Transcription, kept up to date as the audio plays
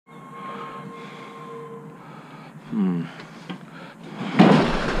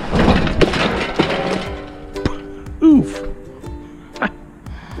Oof.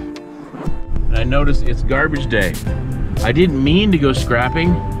 I noticed it's garbage day. I didn't mean to go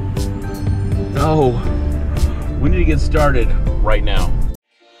scrapping. No. We need to get started right now.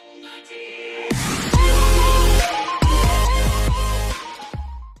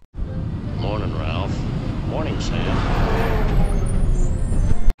 Morning, Ralph. Morning, Sam.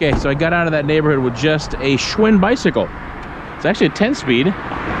 Okay, so I got out of that neighborhood with just a Schwinn bicycle. It's actually a 10-speed.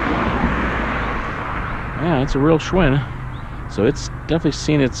 Yeah, it's a real Schwinn. So it's definitely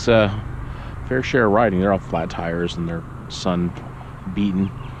seen its fair share of riding. They're all flat tires and they're sun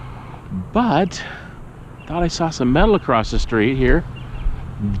beaten. But thought I saw some metal across the street here,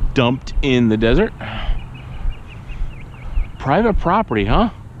 dumped in the desert. Private property, huh?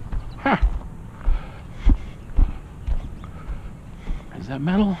 Huh. Is that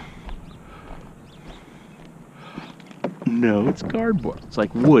metal? No, it's cardboard. It's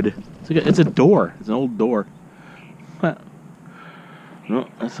like wood. It's a door. It's an old door. Huh. No,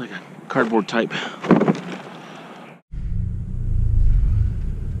 that's like a cardboard type.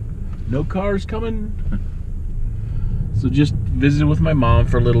 No cars coming. So just visited with my mom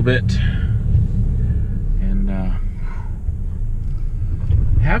for a little bit. And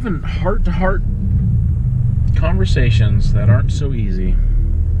having heart-to-heart conversations that aren't so easy.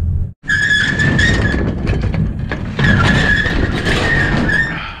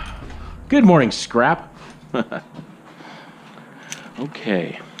 Good morning, Scrap.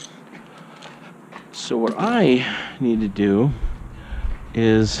 Okay. So what I need to do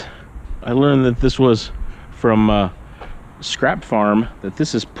is, I learned that this was from Scrap Farm, that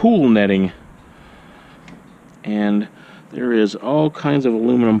this is pool netting. And there is all kinds of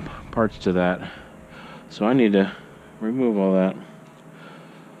aluminum parts to that. So I need to remove all that.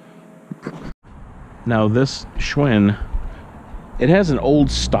 Now this Schwinn, it has an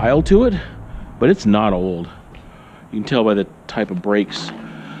old style to it, but it's not old. You can tell by the type of brakes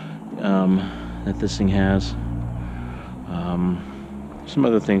that this thing has. Some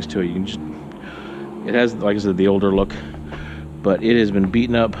other things to it. You can just, it has, like I said, the older look, but it has been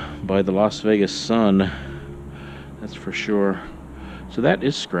beaten up by the Las Vegas sun. That's for sure. So that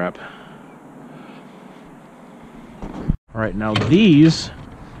is scrap. All right, now these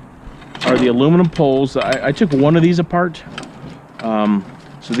are the aluminum poles. I took one of these apart.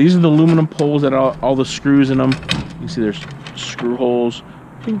 So these are the aluminum poles that all the screws in them. You can see there's screw holes,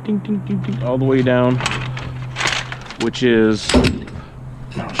 ding, ding, ding, ding, ding, all the way down, which is,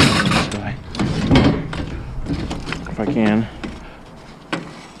 I'll show you this guy, if I can.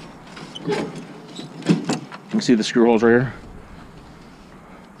 You can see the screw holes right here.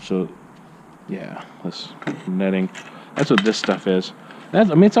 So, yeah, this netting. That's what this stuff is. I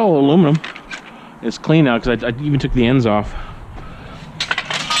mean, it's all aluminum. It's clean now because I even took the ends off.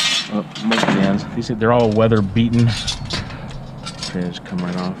 Oh, most of the ends. You see, they're all weather beaten. Okay, just come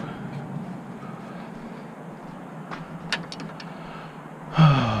right off.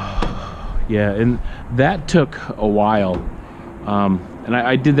 Yeah, and that took a while. And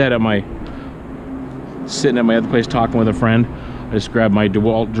I did that at sitting at my other place talking with a friend. I just grabbed my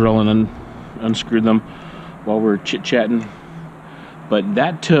DeWalt drill and unscrewed them while we were chit-chatting. But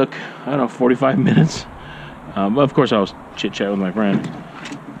that took, I don't know, 45 minutes. Of course, I was chit-chatting with my friend.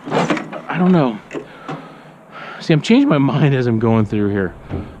 I don't know. See, I'm changing my mind as I'm going through here.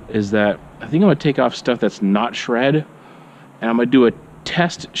 Is that I think I'm going to take off stuff that's not shred, and I'm going to do a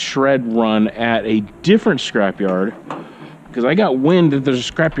test shred run at a different scrapyard, because I got wind that there's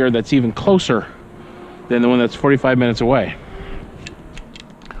a scrapyard that's even closer than the one that's 45 minutes away.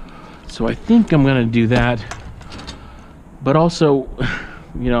 So I think I'm going to do that. But also,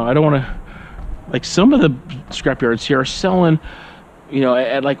 you know, I don't want to, like, some of the scrapyards here are selling, you know,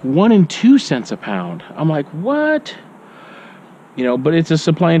 at like 1 and 2 cents a pound. I'm like, what? You know, but it's a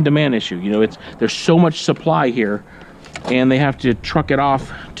supply and demand issue. You know, there's so much supply here, and they have to truck it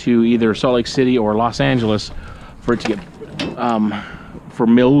off to either Salt Lake City or Los Angeles for it to get, for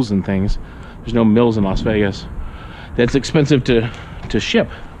mills and things. There's no mills in Las Vegas. That's expensive to ship,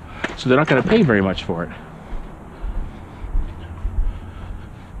 so they're not going to pay very much for it.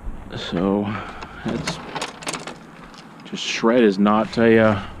 So it's just, shred is not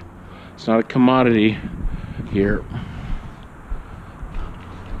a it's not a commodity here.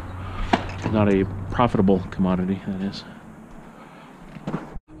 Not a profitable commodity, that is.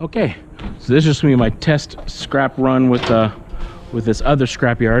 Okay, so this is just gonna be my test scrap run with this other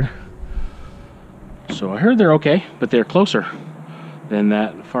scrapyard. So I heard they're okay, but they're closer than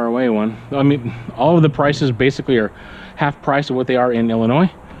that far away one. I mean, all of the prices basically are half price of what they are in Illinois.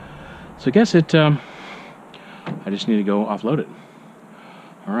 So I guess it I just need to go offload it.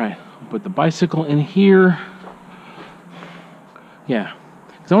 All right, I'll put the bicycle in here. Yeah,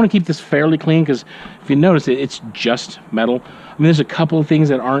 because I want to keep this fairly clean, because if you notice it, it's just metal. I mean, there's a couple of things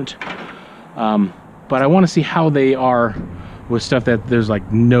that aren't, but I want to see how they are with stuff that there's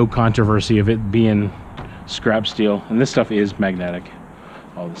like no controversy of it being scrap steel. And this stuff is magnetic.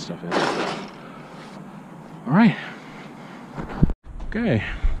 All this stuff is. All right. Okay.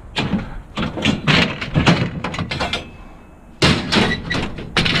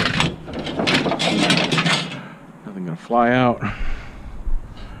 Nothing gonna fly out.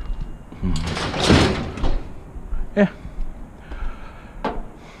 Yeah.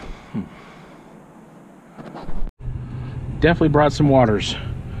 Definitely brought some waters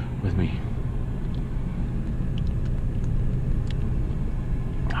with me.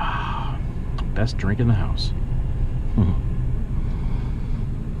 Ah, best drink in the house.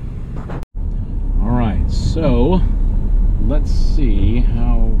 All right, so let's see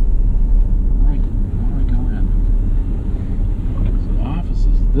how I go in. So the office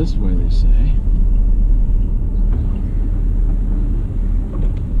is this way, they say.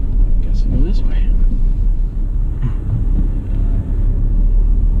 Guess I'll go this way.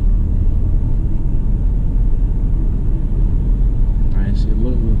 All right, see a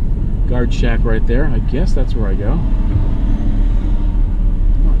little guard shack right there. I guess that's where I go. I'm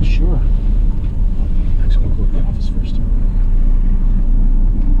not sure. Actually, we'll go to the office first.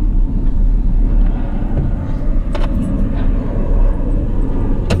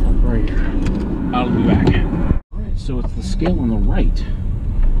 Right here. I'll be back. Alright, so it's the scale on the right.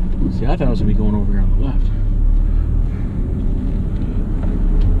 See, I thought I was going to be going over here on the left.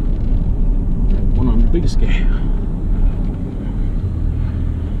 One on the big scale.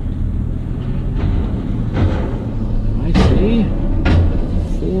 I see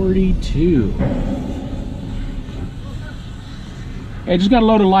 42. Hey, just got a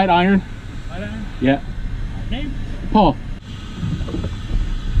load of light iron. Light iron? Yeah. Name? Paul.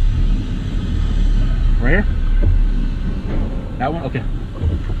 Right here? That one? Okay.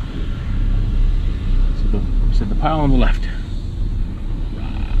 So the pile on the left.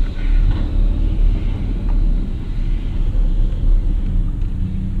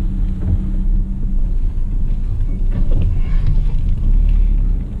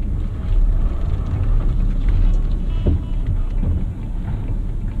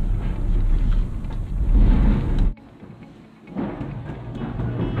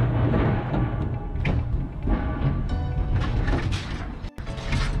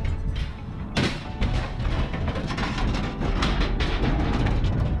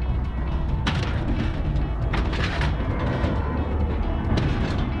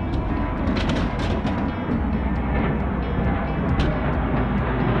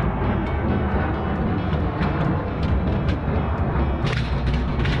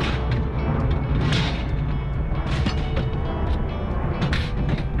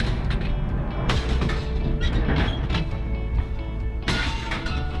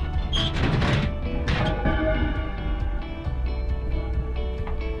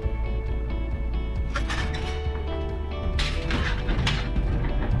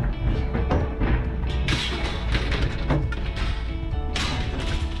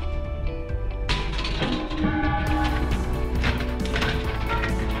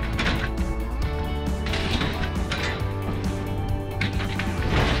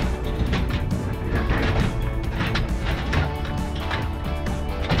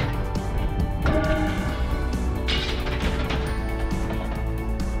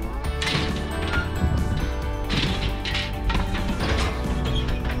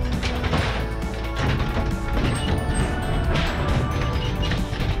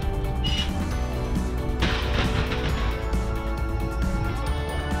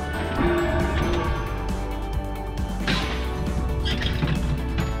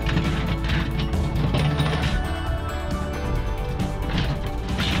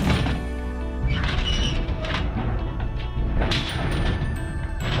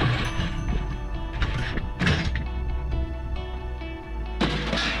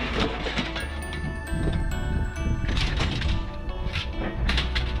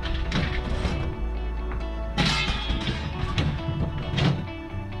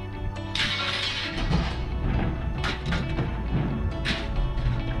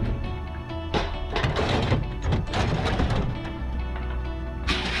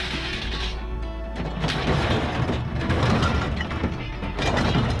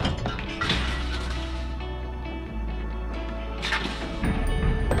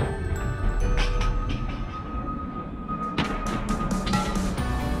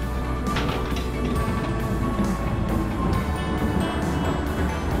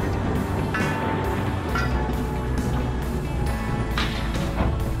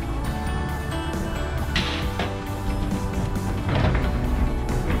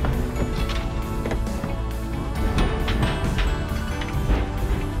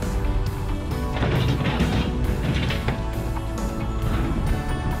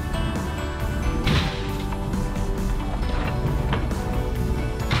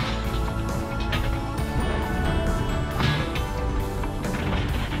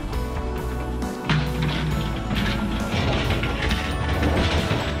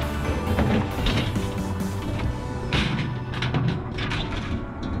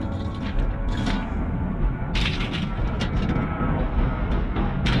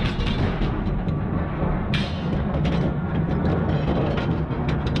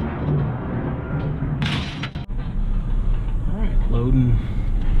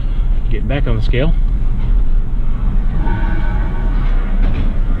 Getting back on the scale.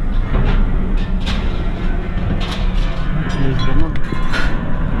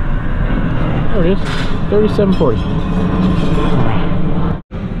 There it is, 37.40.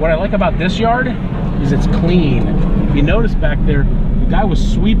 What I like about this yard is it's clean. If you notice back there, the guy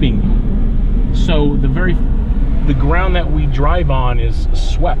was sweeping, so the ground that we drive on is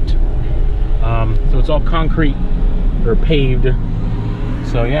swept. So it's all concrete or paved.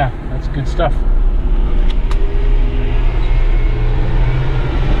 So yeah, that's good stuff.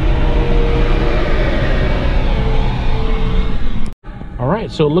 All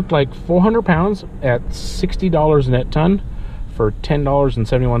right, so it looked like 400 pounds at $60 net ton for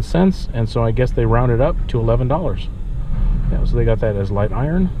 $10.71, and so I guess they rounded up to $11. Yeah, so they got that as light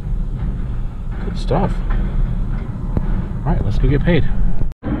iron. Good stuff. All right, let's go get paid.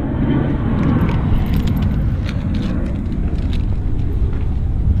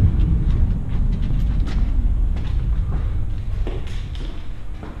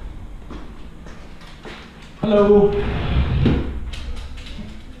 Hello.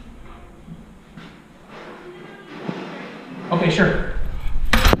 Okay, sure.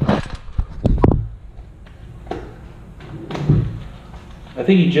 I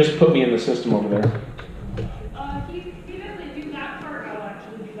think he just put me in the system over there. He doesn't do that part. I'll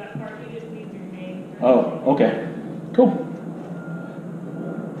actually do that part. He just needs your name. Oh, okay. Cool.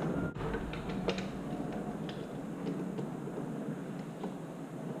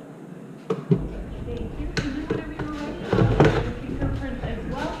 Thank you. And then whenever you're ready, fingerprints as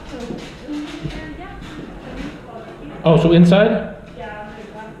well. So, yeah. Oh, so inside? Yeah.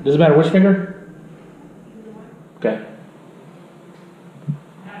 Does it matter which finger? Okay.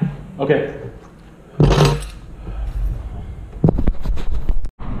 Okay.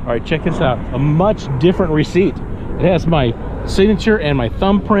 All right, check this out. A much different receipt. It has my signature and my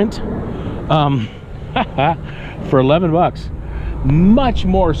thumbprint for 11 bucks. Much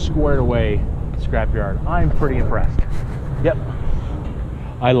more squared away scrapyard. I'm pretty impressed. Yep,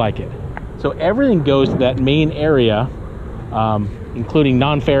 I like it. So everything goes to that main area, including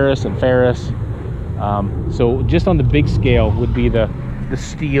non-ferrous and ferrous. So just on the big scale would be the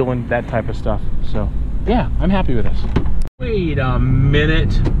steel and that type of stuff. So yeah, I'm happy with this. Wait a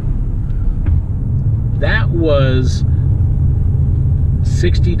minute. That was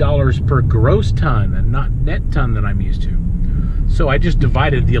 $60 per gross ton and not net ton that I'm used to. So I just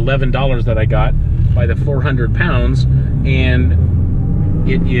divided the $11 that I got by the 400 pounds, and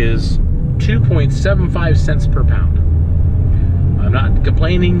it is 2.75 cents per pound. I'm not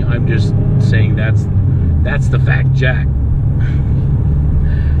complaining, I'm just saying that's the fact, Jack.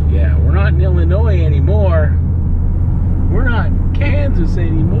 Yeah, we're not in Illinois anymore. We're not in Kansas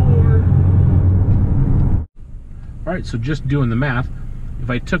anymore. All right, so just doing the math, if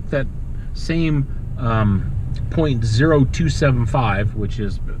I took that same 0.0275, which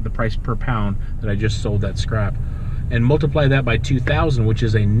is the price per pound that I just sold that scrap, and multiply that by 2,000, which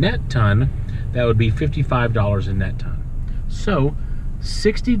is a net ton, that would be $55 a net ton. So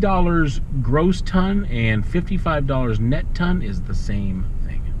 $60 gross ton and $55 net ton is the same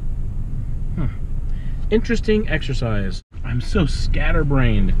thing. Interesting exercise. I'm so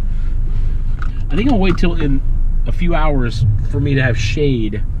scatterbrained. I think I'll wait till in a few hours for me to have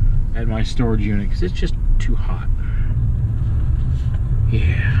shade at my storage unit because it's just too hot.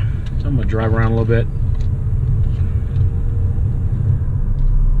 Yeah, so I'm gonna drive around a little bit.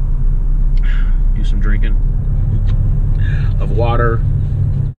 Do some drinking of water.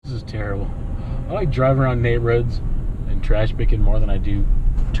 This is terrible. I like driving around neighborhoods and trash picking more than I do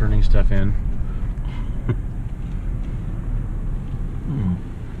turning stuff in.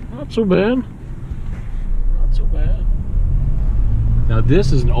 Not so bad. Not so bad. Now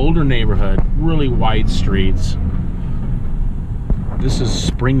this is an older neighborhood, really wide streets. This is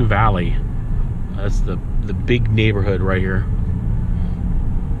Spring Valley. That's the big neighborhood right here.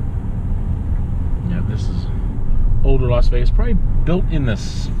 Yeah, this is older Las Vegas, probably built in the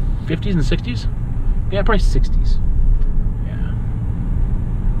 50s and 60s. Yeah, probably 60s. Yeah.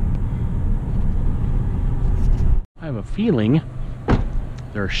 I have a feeling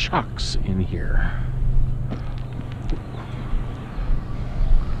there are shocks in here.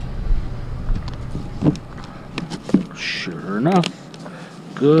 Sure enough,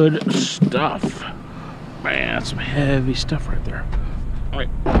 good stuff. Man, that's some heavy stuff right there. All right,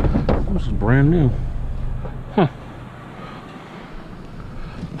 this is brand new. Huh.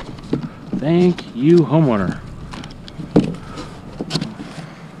 Thank you, homeowner.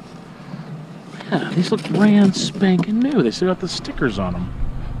 Yeah, these look brand spanking new. They still got the stickers on them.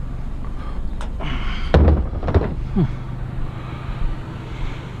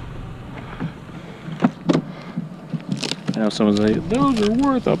 Now someone's like, those are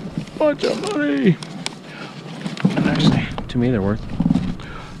worth a bunch of money. And actually, to me, they're worth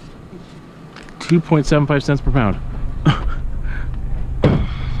 2.75 cents per pound.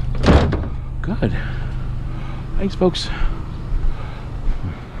 Good. Thanks, folks.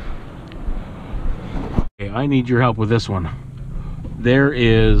 Okay, I need your help with this one. There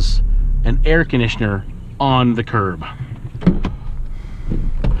is an air conditioner on the curb,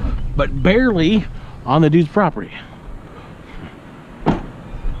 but barely on the dude's property.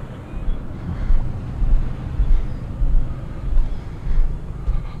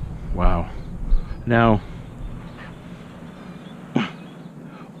 Wow. Now,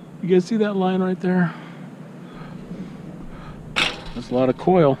 you guys see that line right there? That's a lot of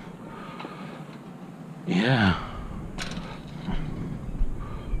coil. Yeah.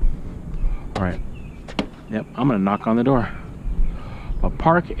 All right. Yep, I'm gonna knock on the door. I'll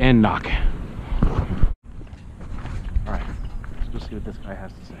park and knock. All right, let's go see what this guy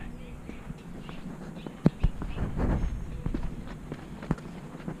has to say.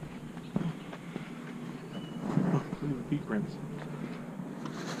 Oh, look at the feet prints.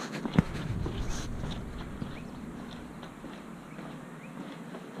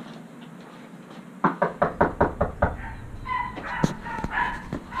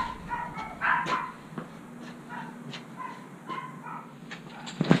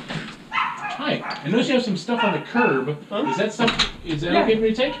 I noticed you have some stuff on the curb. Huh? Is that something? Is that okay for me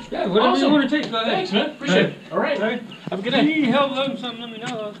to take? Yeah, whatever you want to take. Go ahead. Thanks, man. Appreciate it. All right. Have a good day. If you need help loading something, let me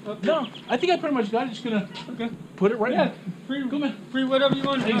know. No, I think I pretty much got it. Just gonna put it right. Yeah, free. Go, man. Free whatever you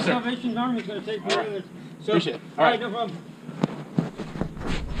want. Thank you, Salvation Army's gonna take care of it. So, appreciate it. All right, no problem.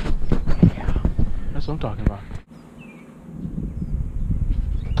 Yeah, that's what I'm talking about.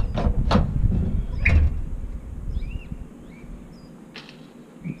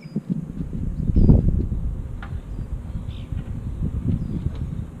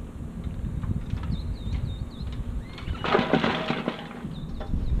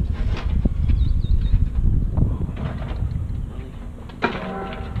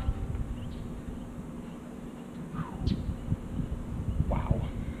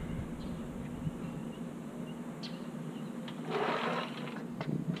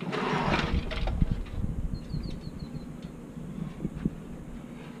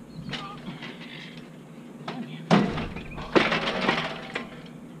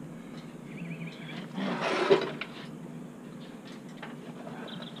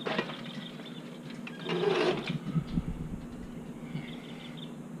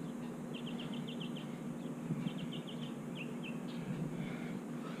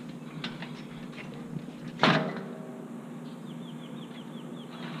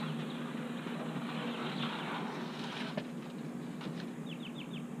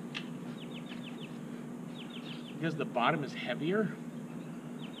 Because the bottom is heavier,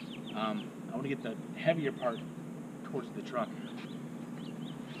 I want to get the heavier part towards the truck.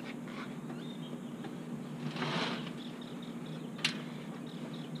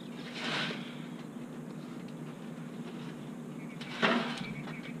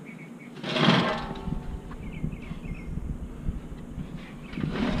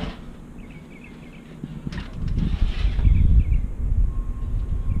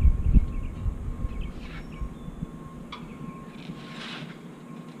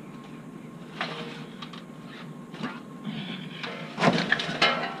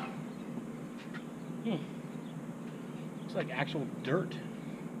 Looks like actual dirt.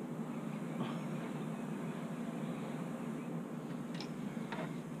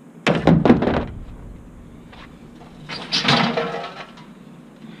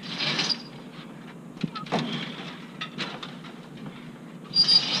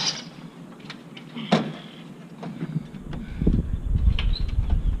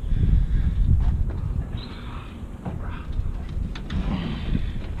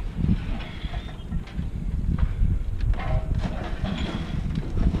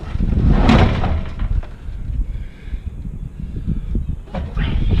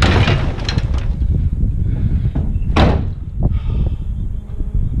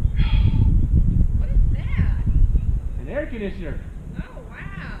 Conditioner. Oh,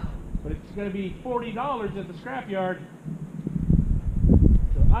 wow. But it's going to be $40 at the scrapyard.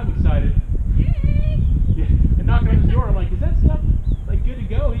 So I'm excited. Yay! Yeah. And knocking on his door, I'm like, is that stuff like good to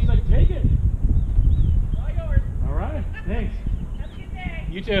go? He's like, take it. All yours. All right. Thanks. Have a good day.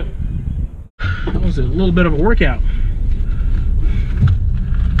 You too. That was a little bit of a workout.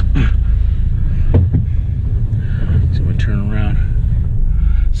 So we turn around.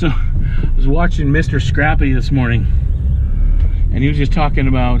 So I was watching Mr. Scrappy this morning. And he was just talking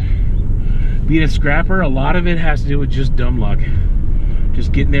about Being a scrapper, a lot of it has to do with just dumb luck.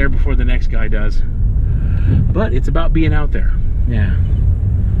 Just getting there before the next guy does. But it's about being out there. Yeah.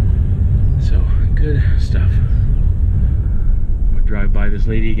 So, good stuff. I'm gonna drive by this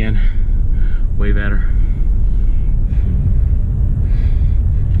lady again, wave at her.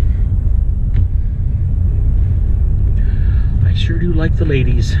 I sure do like the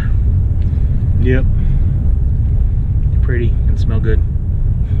ladies. Yep. Pretty and smell good.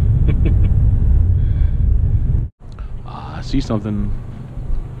 I see something.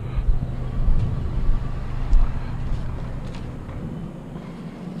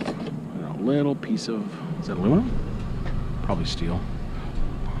 A little piece of, is that aluminum? Probably steel.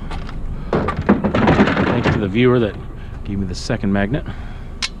 Thanks to the viewer that gave me the second magnet.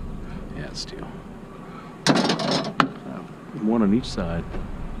 Yeah, it's steel. One on each side.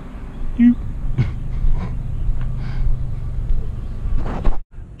 You.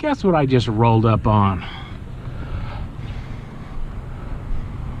 Guess what I just rolled up on?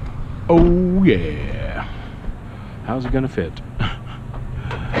 Oh yeah. How's it gonna fit?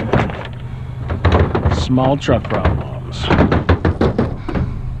 Small truck problems.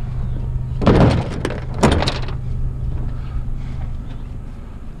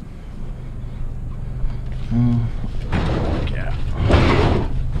 Yeah.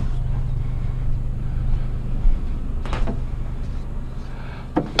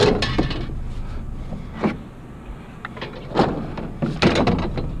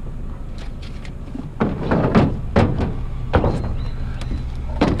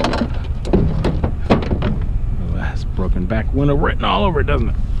 Back window written all over it, doesn't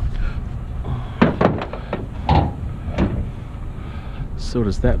it? So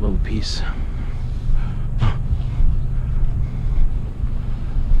does that little piece.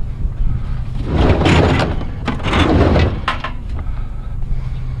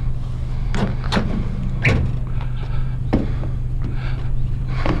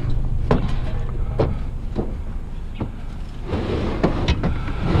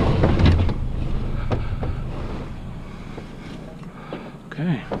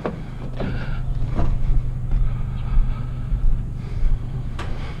 Okay.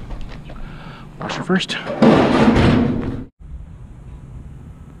 Washer first.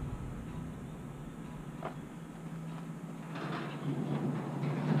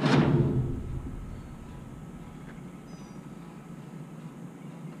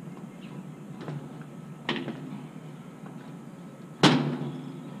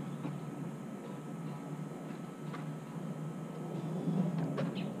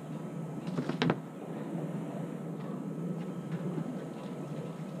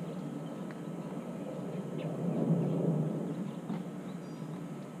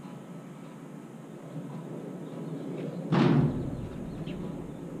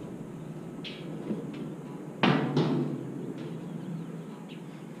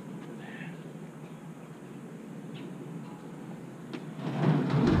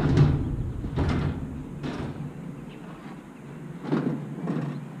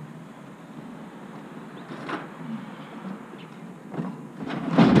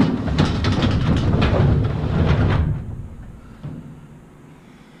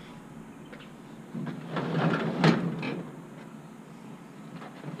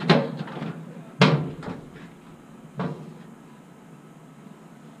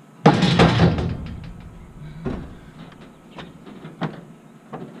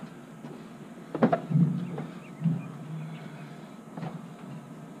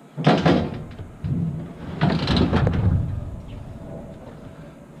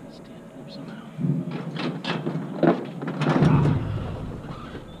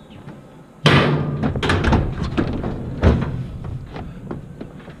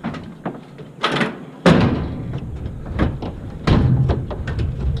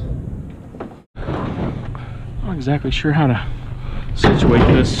 Not exactly sure how to situate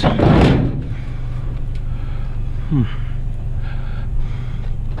this. I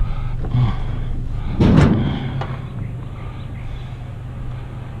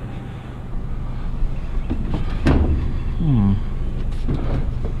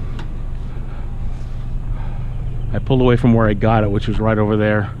pulled away from where I got it, which was right over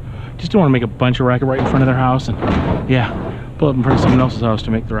there. Just don't want to make a bunch of racket right in front of their house, and yeah, pull up in front of someone else's house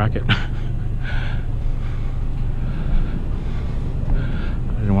to make the racket. I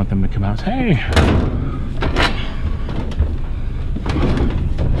didn't want them to come out and say, hey.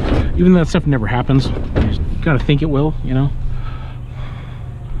 Even though that stuff never happens, you just gotta think it will, you know?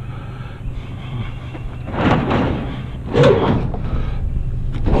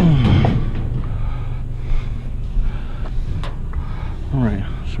 Alright,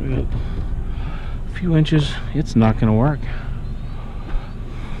 so we got few inches, it's not gonna work.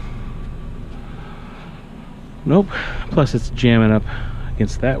 Nope. Plus it's jamming up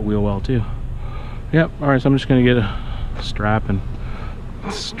against that wheel well too. Yep. All right, so I'm just gonna get a strap and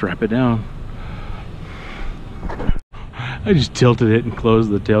strap it down. I just tilted it and closed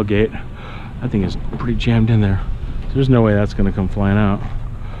the tailgate. I think it's pretty jammed in there. There's no way that's gonna come flying out.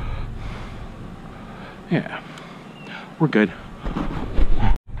 Yeah, we're good.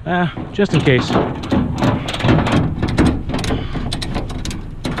 Just in case. All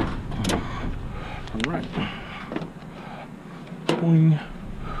right. Boing.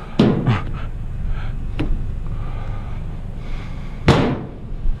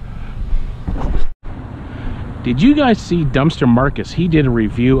 Did you guys see Dumpster Marcus? He did a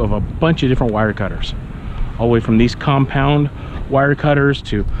review of a bunch of different wire cutters, all the way from these compound wire cutters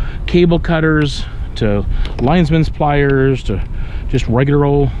to cable cutters to linesman's pliers to just regular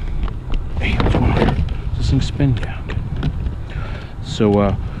old. Hey, what's going on? Does this thing spin? Yeah.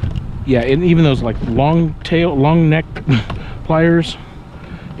 So yeah, and even those like long neck pliers,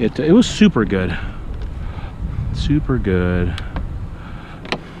 it was super good. Super good.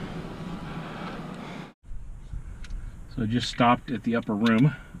 So I just stopped at the upper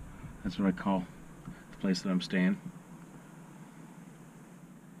room. That's what I call the place that I'm staying.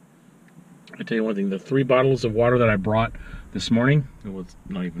 I tell you one thing, the 3 bottles of water that I brought this morning, it was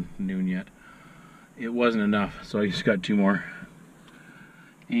not even noon yet, it wasn't enough, so I just got 2 more.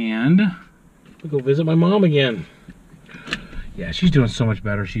 And I'll go visit my mom again. Yeah, she's doing so much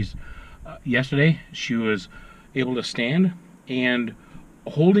better. She's yesterday she was able to stand, and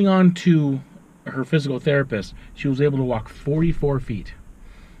holding on to her physical therapist, she was able to walk 44 feet.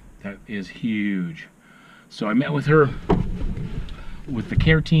 That is huge. So I met with her with the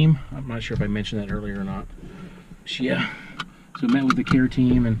care team. I'm not sure if I mentioned that earlier or not. So I met with the care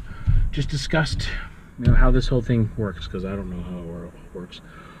team and just discussed, you know, how this whole thing works, because I don't know how it works.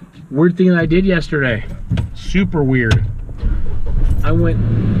 Weird thing that I did yesterday. Super weird. I went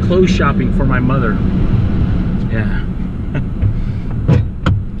clothes shopping for my mother. Yeah.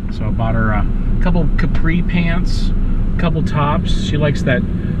 So I bought her a couple capri pants, a couple tops. She likes the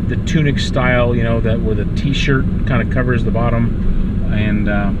tunic style, you know, that where the t-shirt kind of covers the bottom. And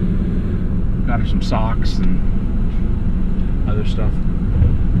got her some socks and other stuff.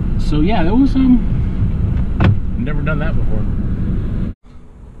 So yeah, that was never done that before.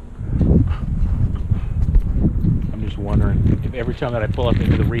 I'm just wondering if every time that I pull up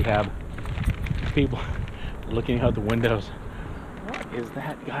into the rehab, people are looking out the windows. What is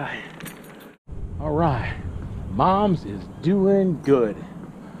that guy? All right, Mom's is doing good.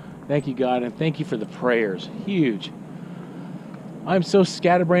 Thank you, God, and thank you for the prayers. Huge. I'm so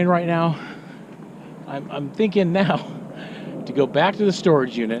scatterbrained right now. I'm thinking now to go back to the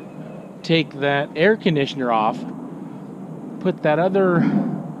storage unit, take that air conditioner off, put that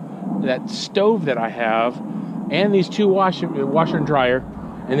stove that I have, and these 2 washer and dryer,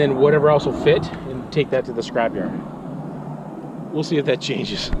 and then whatever else will fit, and take that to the scrapyard. We'll see if that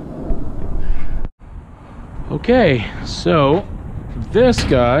changes. Okay, so this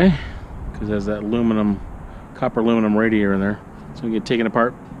guy, because it has that copper aluminum radiator in there, so we get taken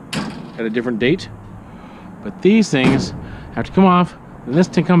apart at a different date. But these things have to come off, and this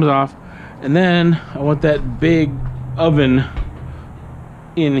thing comes off, and then I want that big oven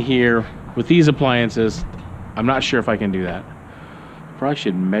in here with these appliances. I'm not sure if I can do that. Probably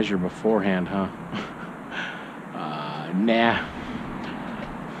should measure beforehand, huh? Nah.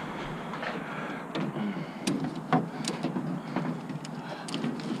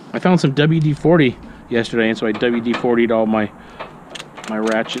 I found some WD-40 yesterday, and so I WD-40'd all my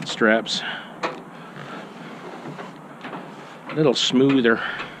ratchet straps. A little smoother.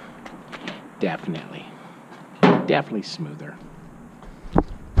 Definitely smoother.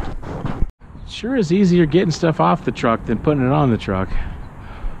 Sure is easier getting stuff off the truck than putting it on the truck.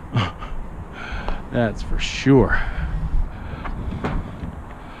 That's for sure.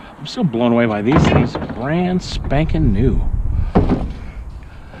 I'm still blown away by these things. Brand spanking new.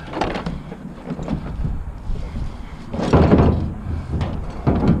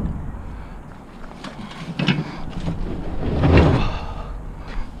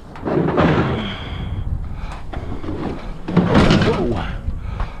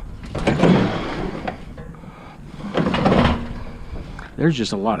 There's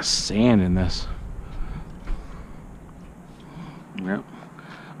just a lot of sand in this. Yep.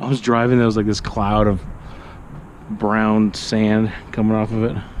 I was driving, there was like this cloud of brown sand coming off of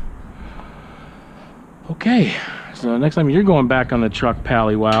it. Okay, so next time you're going back on the truck,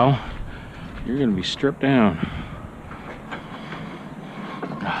 Pally Wow, you're gonna be stripped down.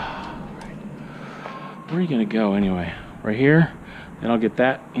 Where are you gonna go anyway? Right here? Then I'll get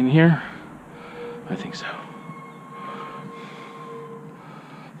that in here? I think so.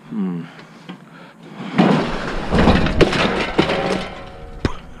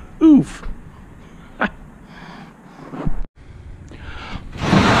 Oof.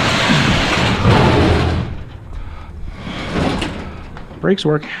 Brakes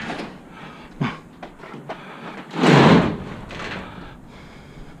work.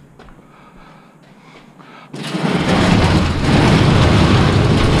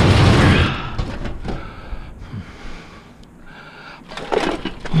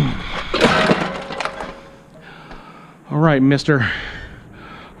 All right, mister.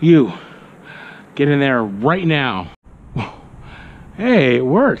 You, get in there right now. Hey, it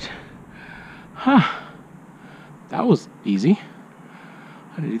worked. Huh. That was easy.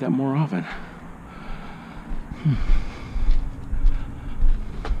 I gotta do that more often.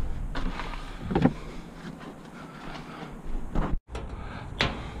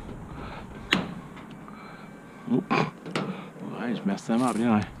 Oop. Well, I just messed them up,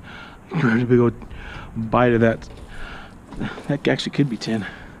 didn't I? Grabbed a big old bite of that. That actually could be tin.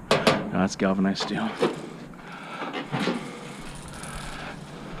 No, that's galvanized steel.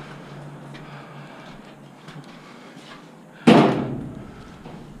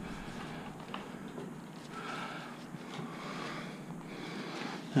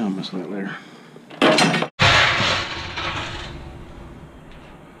 I'll mess with that later.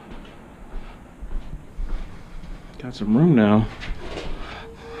 Got some room now.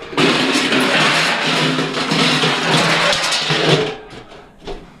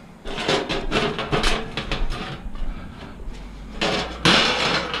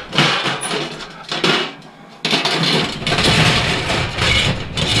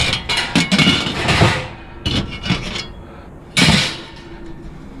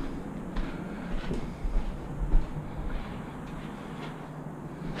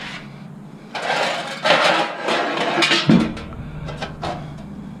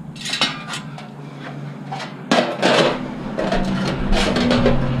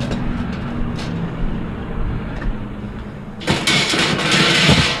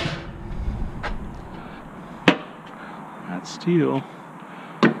 Steel.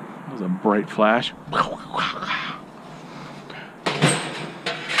 That was a bright flash. All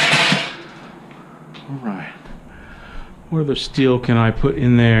right. What other steel can I put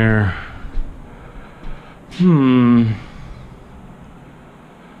in there?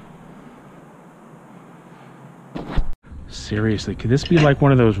 Seriously, could this be like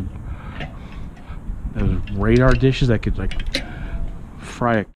one of those radar dishes that could like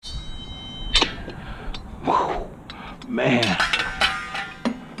fry a... Man,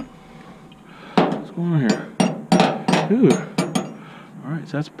 what's going on here? Ooh. All right,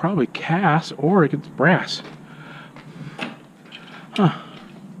 so that's probably cast, or it's brass. Huh.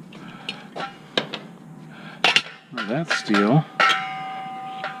 Well, that's steel.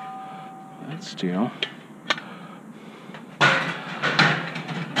 That's steel.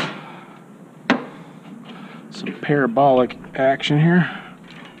 Some parabolic action here.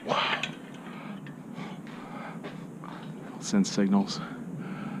 Send signals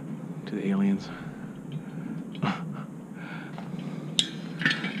to the aliens.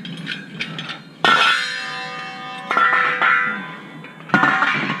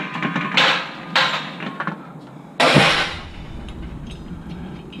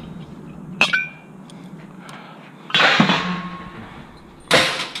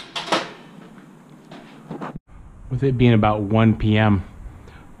 With it being about 1 p.m.,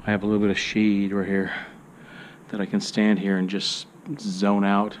 I have a little bit of shade right here that I can stand here and just zone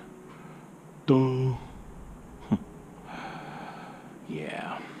out. Duh.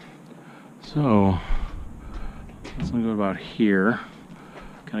 Yeah. So, let's go about here.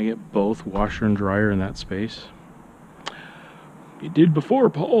 Can I get both washer and dryer in that space? You did before,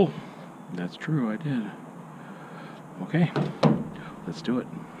 Paul. That's true, I did. Okay, let's do it.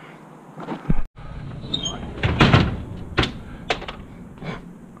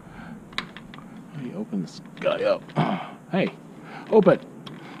 Open this guy up. Hey, open,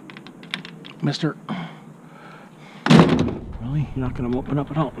 mister. Really? You're not gonna open up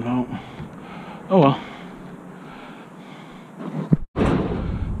at all? No. Oh well.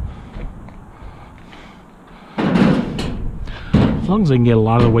 As long as I can get a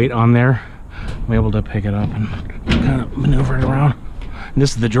lot of the weight on there, I'm able to pick it up and kind of maneuver it around. And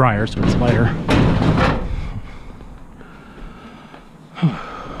this is the dryer, so it's lighter.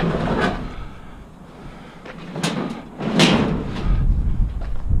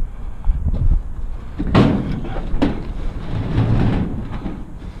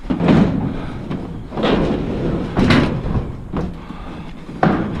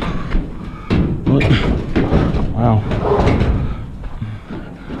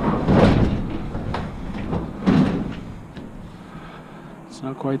 It's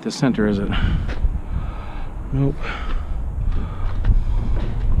not quite the center, is it? Nope.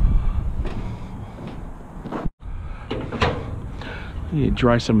 I need to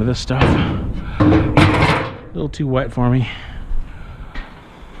dry some of this stuff. A little too wet for me.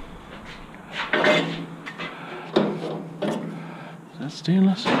 Is that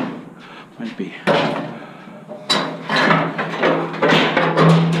stainless? Might be.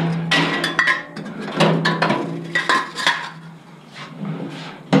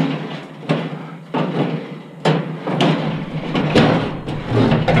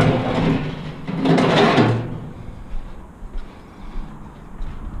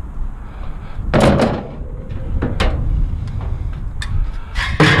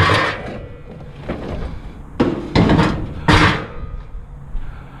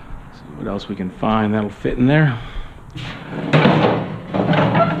 What else we can find that'll fit in there.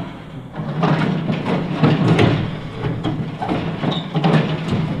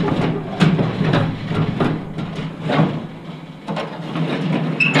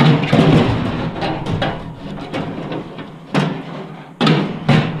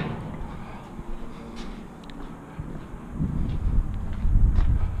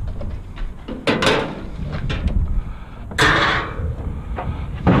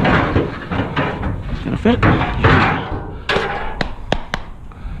 Fit.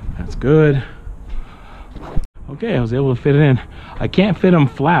 That's good. Okay, I was able to fit it in. I can't fit them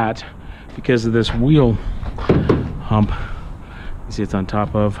flat because of this wheel hump. You see it's on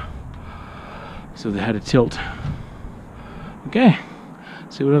top of, so they had to tilt. Okay,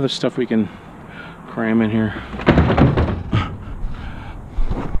 see what other stuff we can cram in here.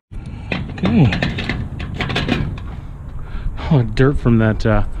 Okay. Oh, dirt from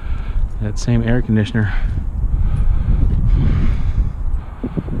that same air conditioner.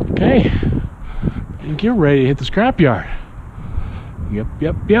 Okay, I think you're ready to hit the scrapyard. Yep.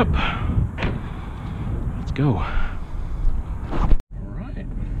 Let's go. All right,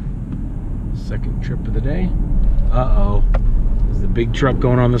 second trip of the day. Uh-oh, is the big truck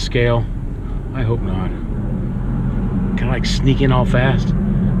going on the scale? I hope not. Kind of like sneak in all fast.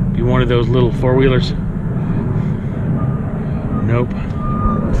 Be one of those little four-wheelers. Nope.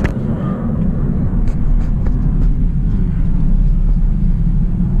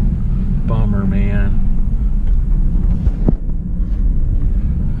 Bummer, man.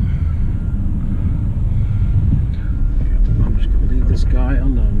 I'm just gonna leave this guy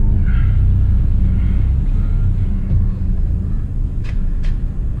alone.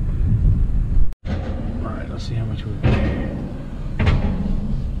 All right, let's see how much we pay.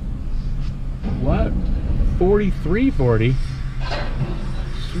 What? 43.40.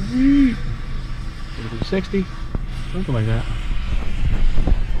 Sweet. 60, something like that.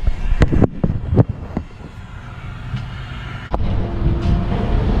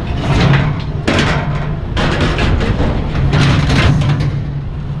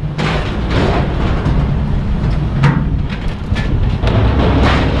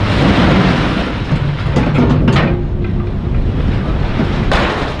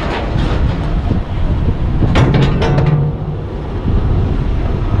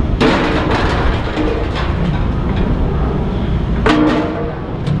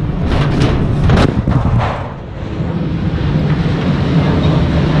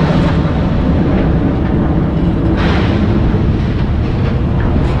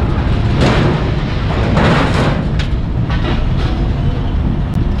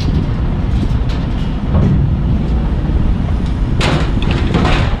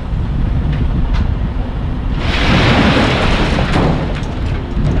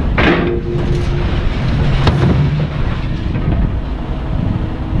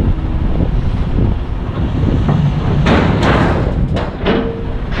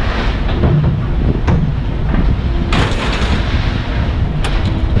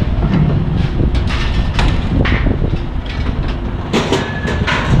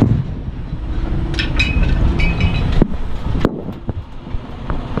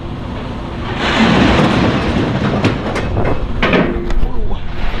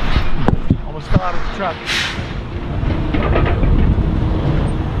 Truck.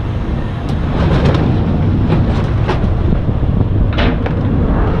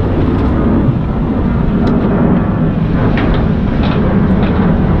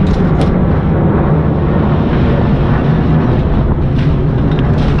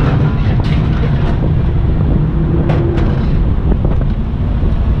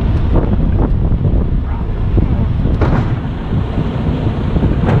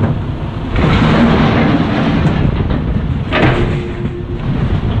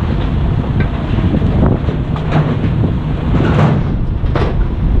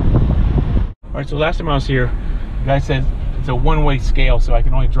 right, so last time I was here, the guy said it's a one-way scale, so I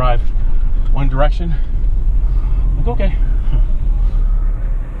can only drive one direction. I'm like, okay.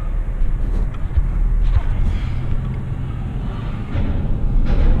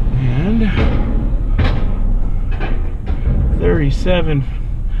 And 37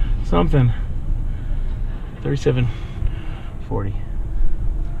 something. 37.40.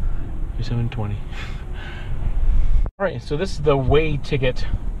 37.20. All right, so this is the weigh ticket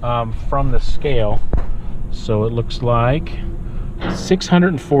from the scale. So it looks like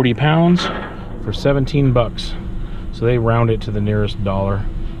 640 pounds for 17 bucks. So they round it to the nearest dollar.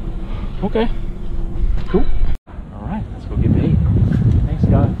 Okay, cool. All right, let's go get paid. Thanks,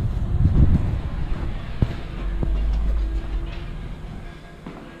 Scott.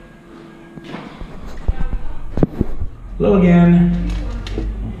 Hello again.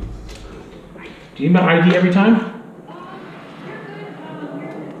 Do you need my ID every time?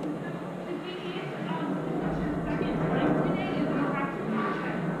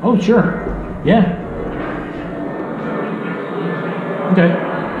 Oh, sure. Yeah. Okay.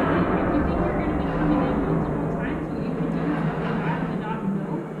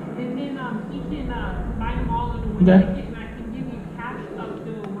 Okay.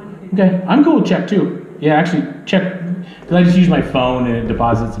 Okay. I'm cool with check too. Yeah, actually, check. Because I just use my phone and it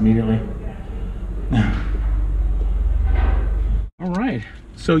deposits immediately. All right.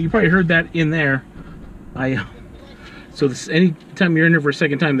 So you probably heard that in there. So this, anytime you're in there for a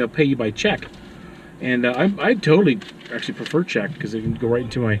second time, they'll pay you by check. And I totally actually prefer check because it can go right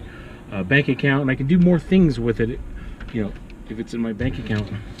into my bank account, and I can do more things with it, you know, if it's in my bank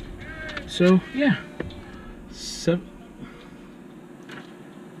account. So yeah. So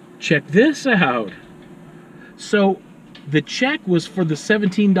check this out. So the check was for the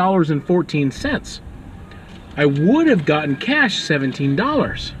 $17.14. I would have gotten cash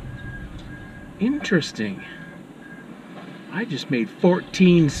 $17. Interesting. I just made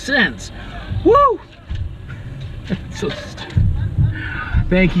 14 cents. Woo! So,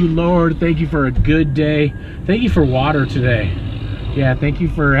 thank you, Lord. Thank you for a good day. Thank you for water today. Yeah, thank you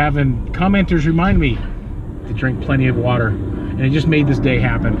for having commenters remind me to drink plenty of water. And it just made this day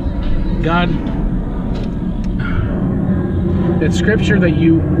happen. God, that scripture that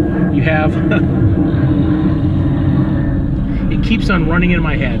you have, it keeps on running in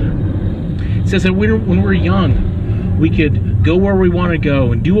my head. It says that when we're young, we could go where we want to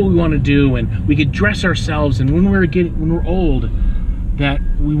go and do what we want to do, and we could dress ourselves. And when we're old, that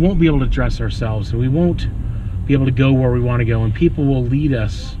we won't be able to dress ourselves, and we won't be able to go where we want to go, and people will lead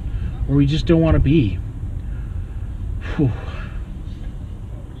us where we just don't want to be. Whew.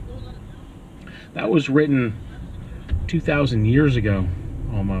 That was written 2,000 years ago,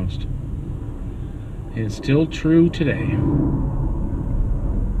 almost, and it's still true today.